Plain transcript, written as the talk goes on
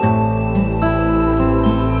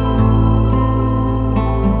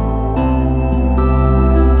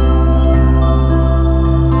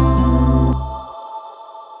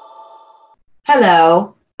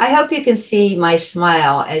hope you can see my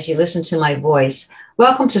smile as you listen to my voice.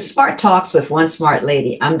 Welcome to Smart Talks with One Smart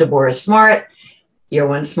Lady. I'm Deborah Smart, your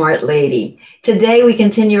One Smart Lady. Today, we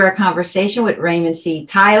continue our conversation with Raymond C.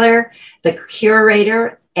 Tyler, the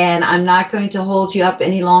curator, and I'm not going to hold you up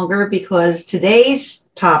any longer because today's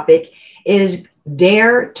topic is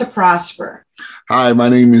Dare to Prosper. Hi, my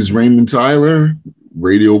name is Raymond Tyler,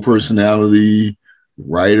 radio personality,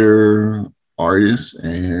 writer, artist,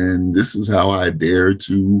 and this is how I dare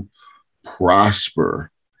to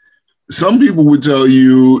prosper. Some people would tell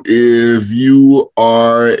you if you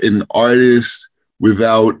are an artist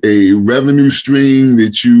without a revenue stream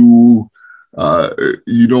that you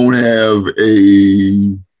don't have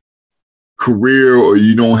a career or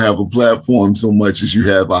you don't have a platform so much as you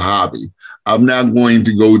have a hobby. I'm not going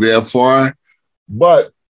to go that far,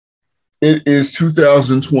 but it is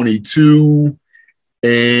 2022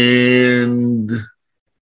 and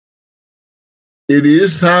it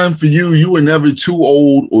is time for you. You were never too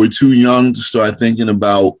old or too young to start thinking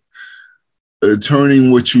about turning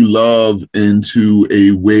what you love into a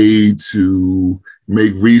way to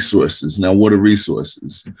make resources. Now, what are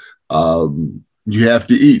resources? You have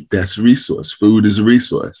to eat. That's a resource. Food is a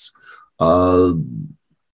resource.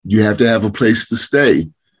 You have to have a place to stay.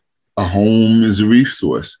 A home is a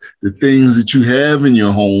resource. The things that you have in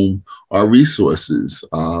your home are resources.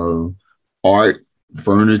 Art,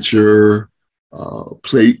 furniture,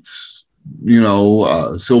 plates,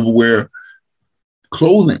 silverware,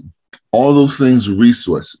 clothing. All those things are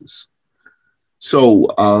resources. So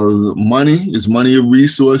money is money a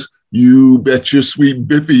resource? You bet your sweet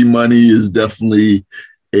bippy money is definitely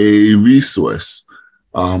a resource.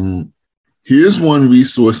 Here's one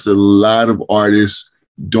resource that a lot of artists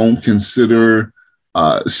don't consider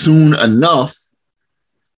soon enough,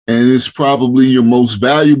 and it's probably your most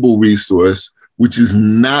valuable resource, which is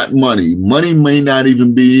not money. Money may not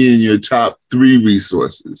even be in your top 3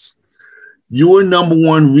 resources. Your number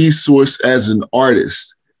one resource as an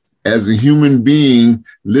artist, as a human being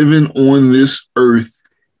living on this earth,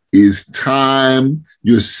 is time.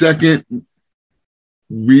 Your second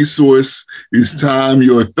resource is time.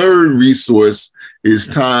 Your third resource is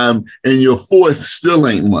time. And your fourth still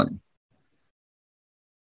ain't money.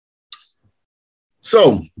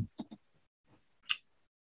 So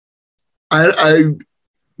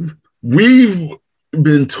we've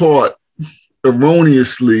been taught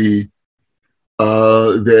erroneously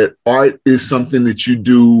that art is something that you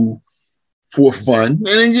do for fun.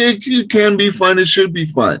 And it can be fun. It should be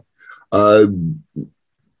fun.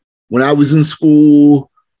 When I was in school,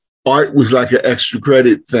 art was like an extra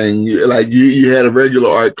credit thing. Like you had a regular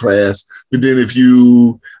art class, but then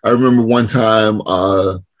I remember one time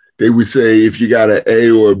they would say if you got an A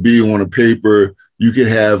or a B on a paper, you could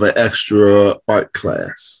have an extra art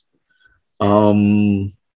class.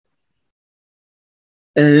 And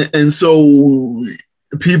so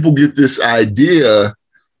people get this idea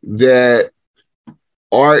that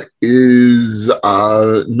art is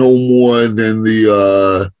no more than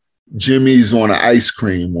the jimmies on an ice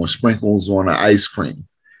cream or sprinkles on an ice cream.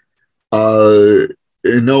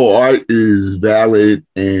 No, art is valid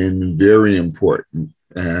and very important.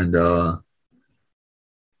 And I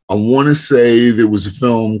want to say there was a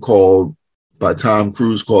film by Tom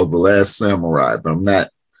Cruise called The Last Samurai, but I'm not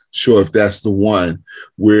sure if that's the one,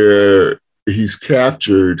 where he's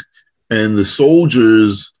captured and the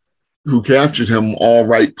soldiers who captured him all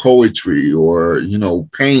write poetry or,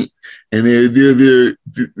 paint. And they're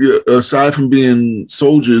aside from being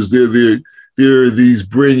soldiers, they're these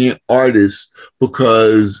brilliant artists,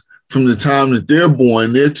 because from the time that they're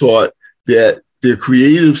born, they're taught that their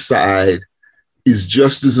creative side is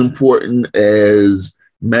just as important as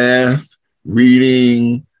math,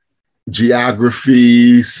 reading,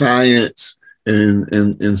 geography, science,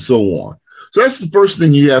 and so on. So that's the first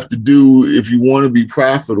thing you have to do if you want to be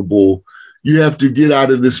profitable. You have to get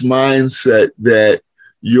out of this mindset that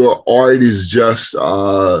your art is just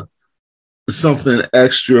something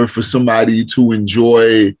extra for somebody to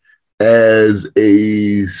enjoy as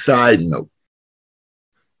a side note.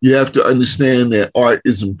 You have to understand that art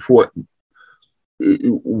is important.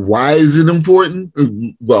 Why is it important?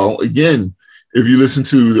 Well, again, if you listen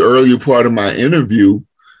to the earlier part of my interview,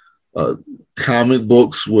 comic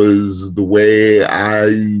books was the way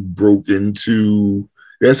I broke into.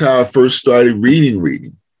 That's how I first started reading.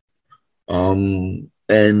 And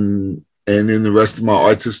then the rest of my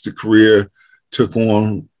artistic career took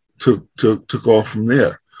off from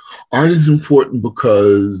there. Art is important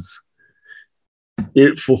because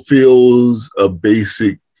it fulfills a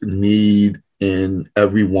basic need in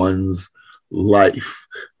everyone's life,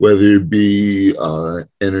 whether it be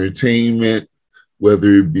entertainment,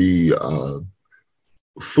 whether it be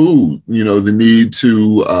food, the need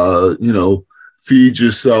to, feed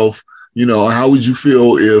yourself. How would you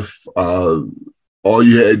feel if all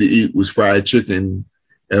you had to eat was fried chicken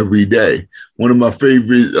every day? One of my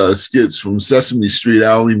favorite skits from Sesame Street,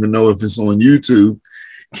 I don't even know if it's on YouTube,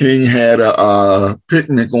 King had a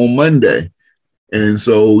picnic on Monday. And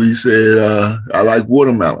so he said, I like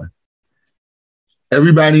watermelon.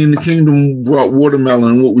 Everybody in the kingdom brought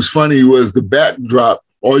watermelon. What was funny was the backdrop,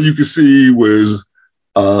 all you could see was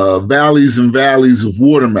valleys and valleys of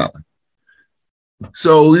watermelon.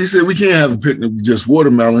 So he said, we can't have a picnic with just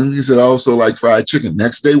watermelon. He said, I also like fried chicken.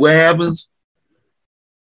 Next day, what happens?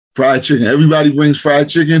 Fried chicken. Everybody brings fried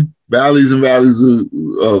chicken, valleys and valleys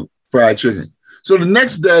of fried chicken. So the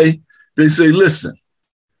next day, they say, listen,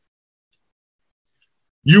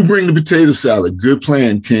 you bring the potato salad, good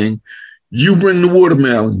plan, King. You bring the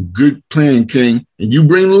watermelon, good plan, King. And you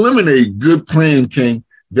bring the lemonade, good plan, King.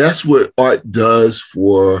 That's what art does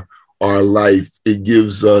for our life. It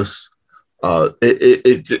gives us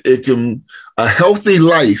it can a healthy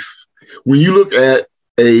life. When you look at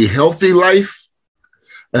a healthy life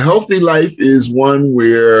is one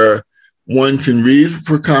where one can read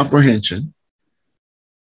for comprehension.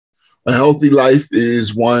 A healthy life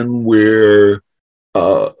is one where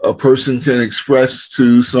a person can express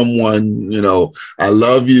to someone, I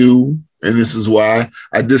love you, and this is why.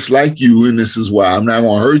 I dislike you, and this is why. I'm not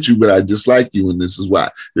going to hurt you, but I dislike you, and this is why.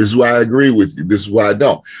 This is why I agree with you. This is why I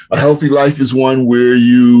don't. A healthy life is one where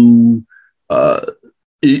you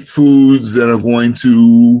eat foods that are going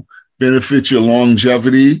to benefit your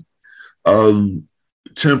longevity,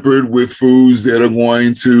 tempered with foods that are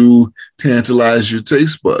going to tantalize your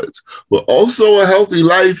taste buds. But also a healthy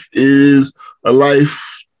life is a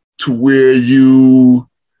life to where you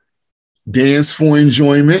dance for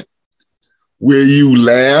enjoyment, where you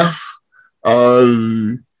laugh.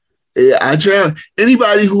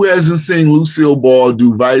 Anybody who hasn't seen Lucille Ball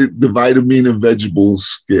do the Vitamin and Vegetables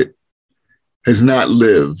skit has not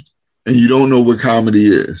lived, and you don't know what comedy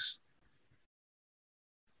is.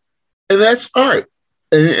 And that's art.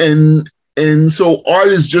 And so art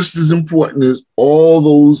is just as important as all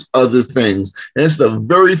those other things. And it's the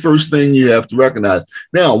very first thing you have to recognize.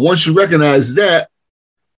 Now, once you recognize that,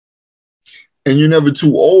 and you're never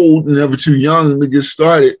too old, never too young to get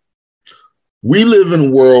started, we live in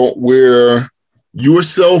a world where your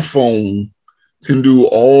cell phone can do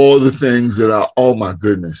all the things that are, oh my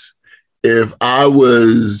goodness. If I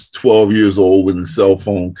was 12 years old when the cell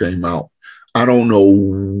phone came out, I don't know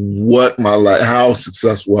what my life, how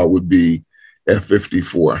successful I would be at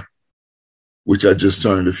 54, which I just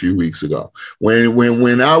turned a few weeks ago.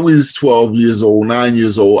 When I was 12 years old, 9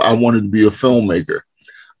 years old, I wanted to be a filmmaker.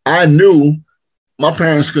 I knew my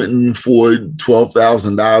parents couldn't afford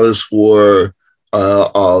 $12,000 for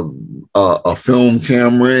a film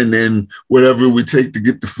camera, and then whatever it would take to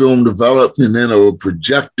get the film developed, and then a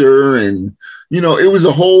projector, and it was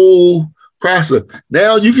a whole process.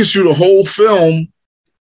 Now you can shoot a whole film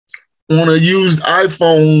on a used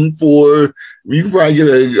iPhone you can probably get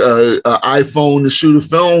a iPhone to shoot a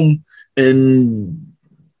film in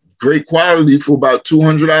great quality for about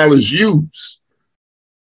 $200 used.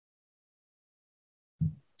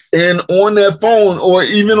 And on that phone, or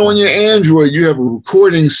even on your Android, you have a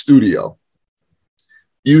recording studio.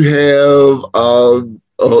 You have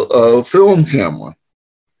a film camera.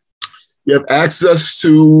 You have access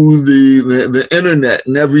to the internet,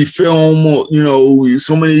 and every film,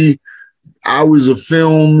 so many hours of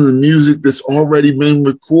film and music that's already been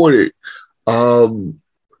recorded. So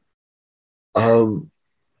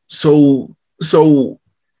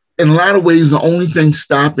in a lot of ways, the only thing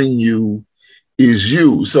stopping you is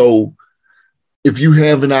you. So if you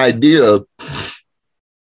have an idea,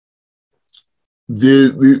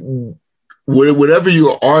 whatever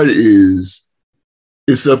your art is,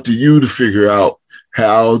 it's up to you to figure out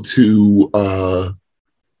how to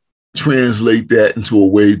translate that into a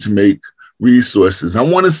way to make resources. I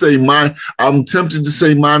want to say I'm tempted to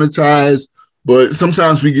say monetize, but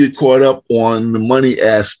sometimes we get caught up on the money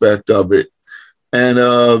aspect of it. And,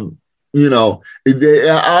 I'll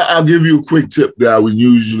give you a quick tip that I would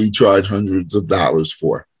usually charge hundreds of dollars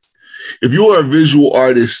for. If you are a visual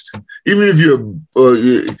artist, even if you're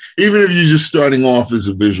just starting off as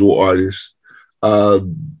a visual artist,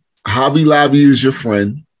 Hobby Lobby is your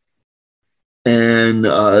friend, and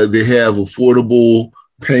they have affordable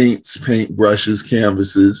paints, paint brushes,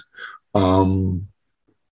 canvases. Make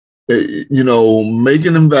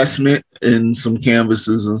an investment in some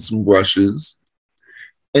canvases and some brushes.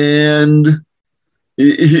 And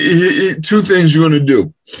two things you're going to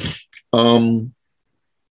do.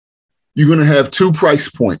 you're going to have two price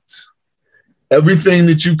points. Everything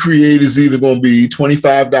that you create is either going to be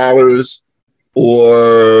 $25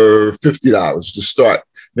 or $50 to start.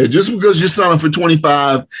 Now, just because you're selling for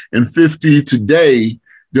 $25 and $50 today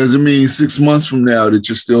doesn't mean 6 months from now that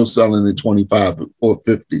you're still selling at $25 or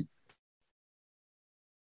 $50.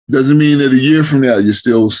 Doesn't mean that a year from now you're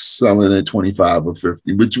still selling at $25 or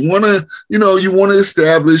 $50. But you want to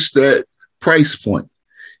establish that price point.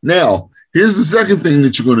 Now, here's the second thing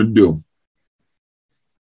that you're going to do.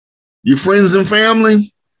 Your friends and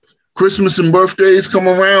family, Christmas and birthdays come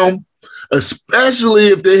around, especially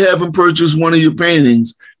if they haven't purchased one of your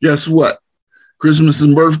paintings. Guess what? Christmas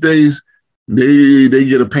and birthdays, they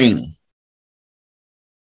get a painting.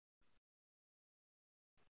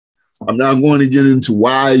 I'm not going to get into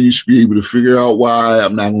why. You should be able to figure out why.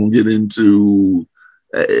 I'm not going to get into,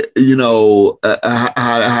 how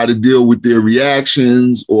to deal with their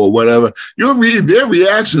reactions or whatever. Their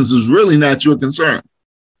reactions is really not your concern.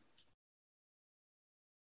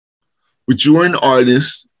 But you're an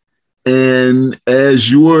artist, and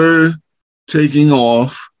as you're taking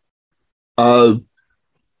off, let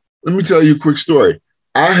me tell you a quick story.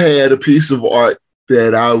 I had a piece of art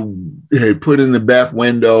that I had put in the back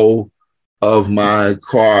window of my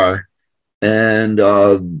car, and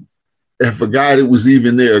I forgot it was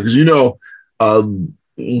even there. Because,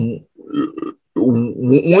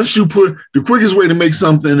 once you put, the quickest way to make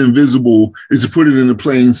something invisible is to put it in a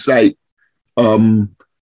plain sight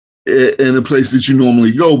in a place that you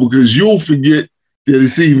normally go, because you'll forget that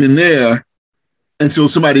it's even there until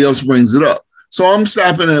somebody else brings it up. So I'm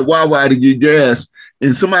stopping at Wawa to get gas,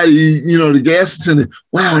 and somebody, the gas attendant,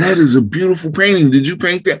 wow, that is a beautiful painting. Did you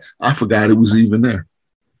paint that? I forgot it was even there.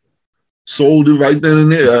 Sold it right then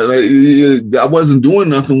and there. I wasn't doing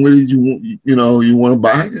nothing with it. You want to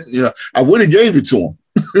buy it? I would have gave it to him.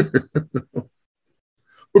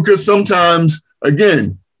 Because sometimes,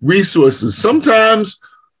 again, resources. Sometimes,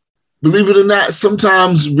 believe it or not,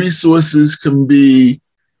 sometimes resources can be,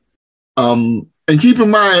 and keep in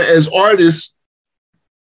mind, as artists,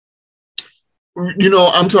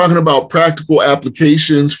 I'm talking about practical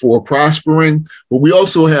applications for prospering, but we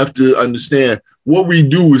also have to understand what we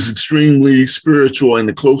do is extremely spiritual, and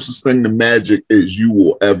the closest thing to magic is you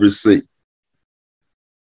will ever see.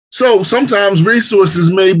 So sometimes resources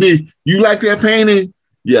may be, you like that painting?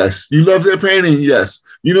 Yes. You love that painting? Yes.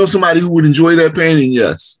 You know somebody who would enjoy that painting?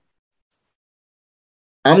 Yes.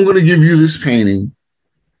 I'm going to give you this painting.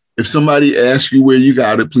 If somebody asks you where you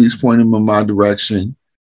got it, please point them in my direction.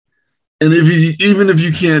 And even if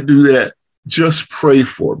you can't do that, just pray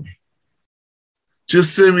for me.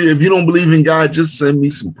 Just send me, if you don't believe in God, just send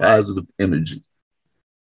me some positive energy.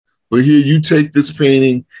 But here, you take this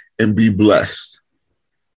painting and be blessed.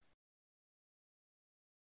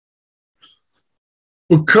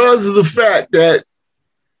 Because of the fact that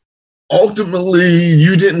ultimately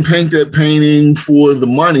you didn't paint that painting for the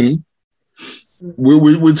money,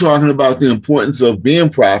 we're talking about the importance of being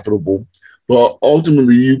profitable. But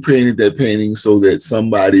ultimately, you painted that painting so that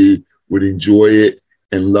somebody would enjoy it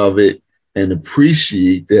and love it and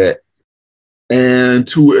appreciate that. And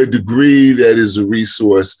to a degree, that is a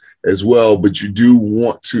resource as well. But you do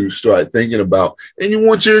want to start thinking about, and you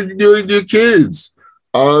want your kids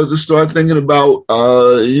to start thinking about,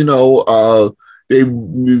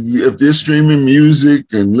 if they're streaming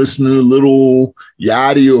music and listening to Little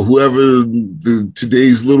Yachty or whoever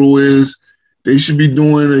today's Little is, they should be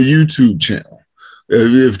doing a YouTube channel.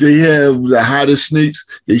 If they have the hottest sneaks,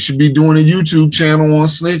 they should be doing a YouTube channel on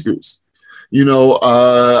sneakers.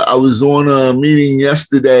 I was on a meeting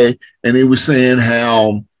yesterday, and they were saying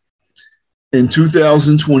how in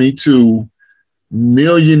 2022,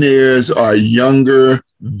 millionaires are younger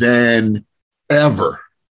than ever.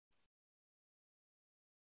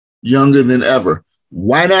 Younger than ever.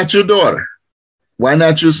 Why not your daughter? Why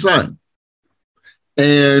not your son?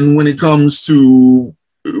 And when it comes to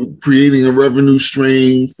creating a revenue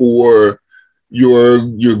stream for your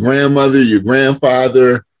grandmother, your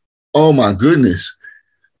grandfather, oh my goodness.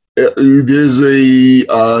 There's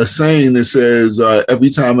a saying that says, every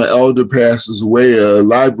time an elder passes away, a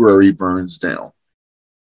library burns down.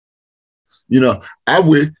 I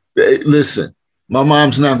would, listen, my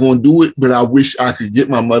mom's not going to do it, but I wish I could get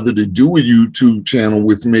my mother to do a YouTube channel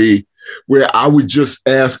with me, where I would just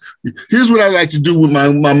ask, here's what I like to do with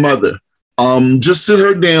my mother. Just sit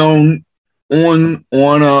her down on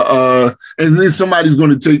and then somebody's going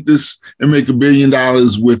to take this and make $1 billion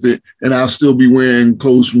with it, and I'll still be wearing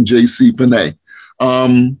clothes from J.C. Penney.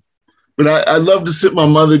 But I'd love to sit my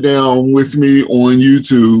mother down with me on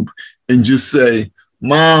YouTube and just say,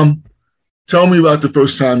 Mom, tell me about the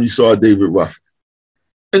first time you saw David Ruffin.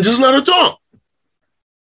 and just let her talk.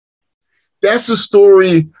 That's a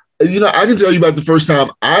story. I can tell you about the first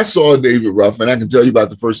time I saw David Ruffin. I can tell you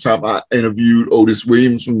about the first time I interviewed Otis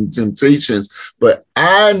Williams from the Temptations, but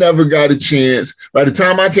I never got a chance. By the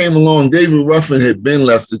time I came along, David Ruffin had been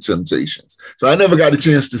left the Temptations. So I never got a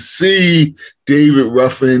chance to see David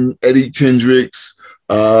Ruffin, Eddie Kendricks,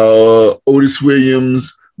 Otis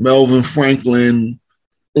Williams, Melvin Franklin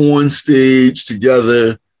on stage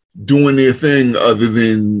together doing their thing other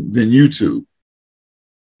than YouTube.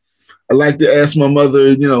 I like to ask my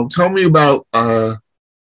mother, tell me about the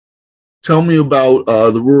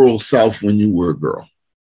rural South when you were a girl.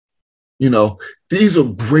 These are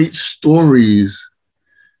great stories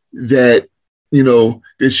that,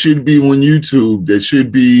 that should be on YouTube, that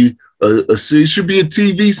should be should be a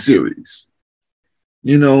TV series,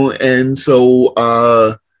 and so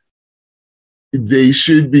they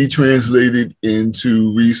should be translated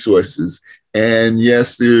into resources. And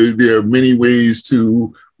yes, there are many ways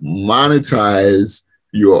to monetize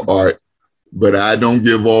your art, but I don't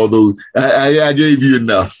give all those. I gave you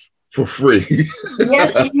enough for free.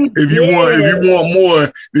 Yes, if you want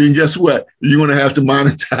more, then guess what? You're gonna have to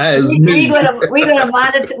monetize me. We're gonna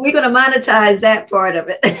monetize that part of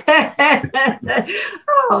it.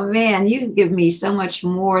 Oh man, you give me so much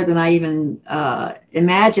more than I even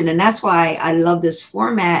imagined, and that's why I love this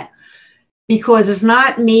format. Because it's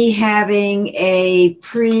not me having a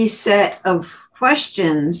preset of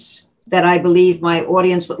questions that I believe my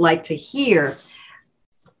audience would like to hear,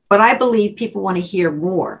 but I believe people want to hear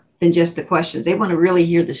more than just the questions. They want to really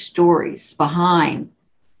hear the stories behind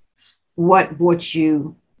what brought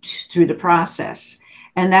you through the process.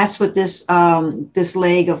 And that's what this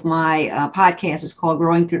leg of my podcast is called,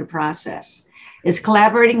 Growing Through the Process. It's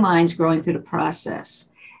collaborating minds growing through the process,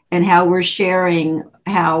 and how we're sharing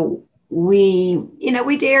how we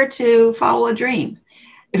dare to follow a dream,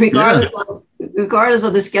 regardless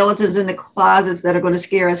of the skeletons in the closets that are going to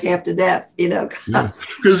scare us half to death,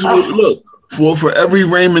 Because look, for every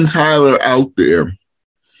Raymond Tyler out there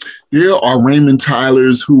are Raymond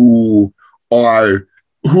Tylers who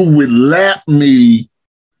would lap me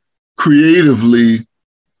creatively,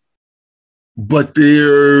 but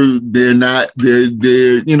they're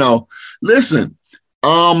listen,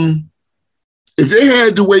 if they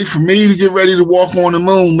had to wait for me to get ready to walk on the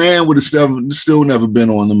moon, man would have still never been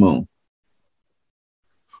on the moon.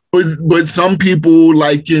 But some people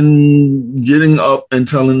like in getting up and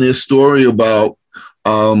telling their story about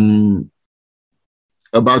their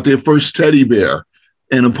first teddy bear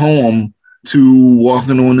in a poem to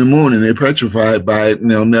walking on the moon, and they're petrified by it, and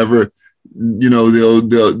they'll never realize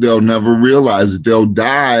it. They'll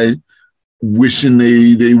die wishing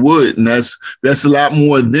they would, and that's a lot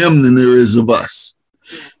more of them than there is of us.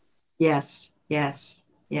 Yes.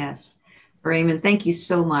 Raymond, thank you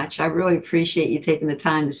so much. I really appreciate you taking the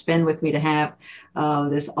time to spend with me to have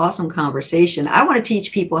this awesome conversation. I want to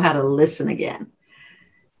teach people how to listen again.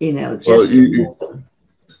 I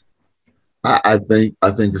think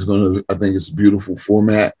it's a beautiful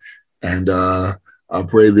format, and I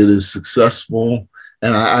pray that it's successful.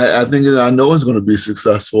 And I know it's going to be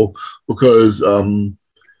successful because so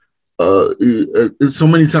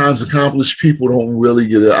many times accomplished people don't really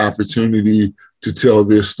get an opportunity to tell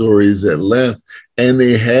their stories at length. And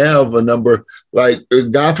they have a number, like,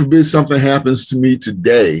 God forbid something happens to me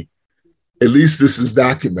today, at least this is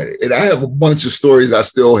documented. And I have a bunch of stories I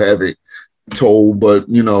still haven't told, but,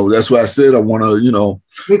 that's why I said I want to,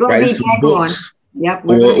 write some books. Yep.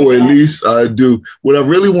 Or at least do what I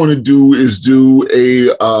really want to do is do a,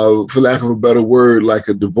 for lack of a better word, like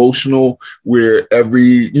a devotional where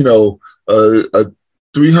every, a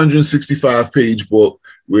 365 page book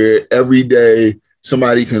where every day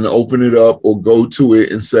somebody can open it up or go to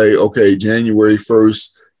it and say, okay, January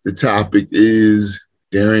 1st, the topic is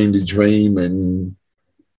daring to dream. And,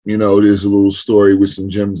 there's a little story with some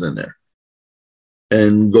gems in there,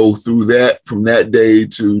 and go through that from that day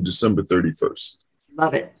to December 31st.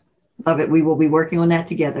 Love it. We will be working on that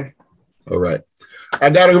together. All right. I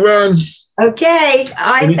got to run. Okay.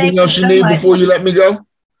 Anything else you need before you let me go?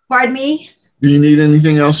 Pardon me? Do you need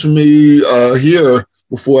anything else from me here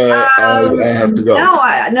before I have to go?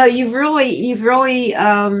 No, you've really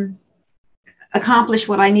accomplished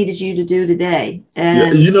what I needed you to do today.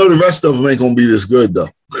 And the rest of them ain't going to be this good, though.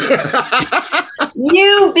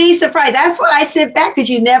 You'd be surprised. That's why I sit back, because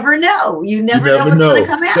you never know. You never know what's going to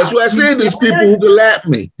come out. That's why I said there's people who can lap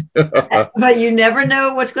me. But you never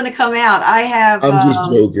know what's going to come out. I'm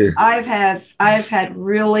just joking. I've had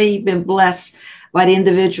really been blessed by the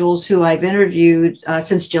individuals who I've interviewed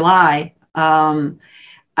since July. I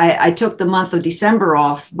I took the month of December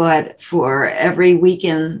off, but for every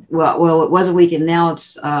weekend, well, it was a weekend. Now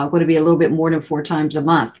it's going to be a little bit more than 4 times a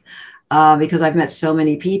month because I've met so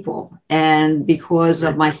many people. And because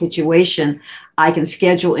of my situation, I can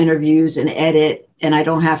schedule interviews and edit, and I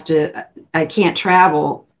can't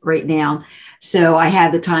travel right now. So I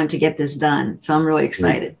had the time to get this done. So I'm really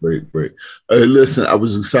excited. Great. Listen, I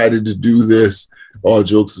was excited to do this, all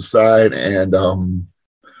jokes aside. And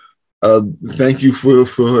thank you for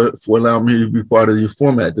allowing me to be part of your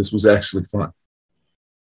format. This was actually fun.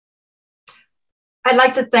 I'd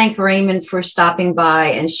like to thank Raymond for stopping by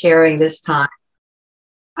and sharing this time.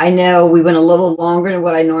 I know we went a little longer than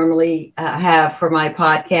what I normally have for my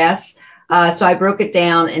podcasts. So I broke it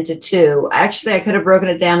down into 2. Actually, I could have broken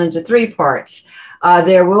it down into 3 parts.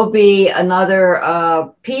 There will be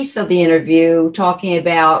another piece of the interview talking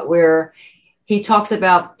about where he talks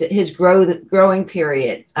about his growing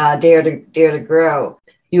period, Dare to Grow.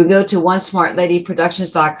 You go to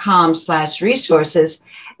onesmartladyproductions.com/resources,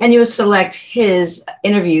 and you'll select his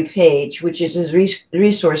interview page, which is his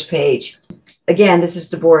resource page. Again, this is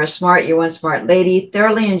Deborah Smart, your One Smart Lady,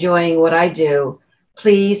 thoroughly enjoying what I do.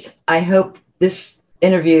 Please, I hope this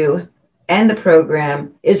interview and the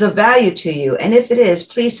program is of value to you. And if it is,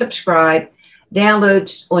 please subscribe,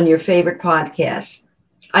 download on your favorite podcast.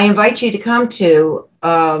 I invite you to come to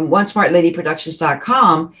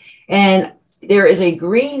onesmartladyproductions.com, and there is a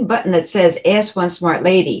green button that says Ask One Smart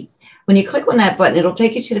Lady. When you click on that button, it'll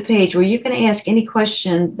take you to the page where you can ask any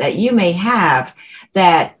question that you may have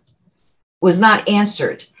that was not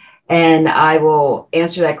answered. And I will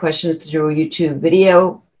answer that question through a YouTube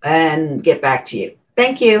video and get back to you.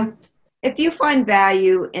 Thank you. If you find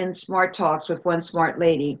value in Smart Talks with One Smart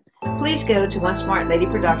Lady, please go to One Smart Lady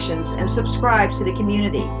Productions and subscribe to the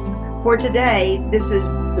community. For today, this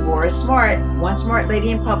is Deborah Smart, One Smart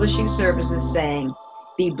Lady in Publishing Services, saying,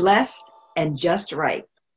 be blessed and just right.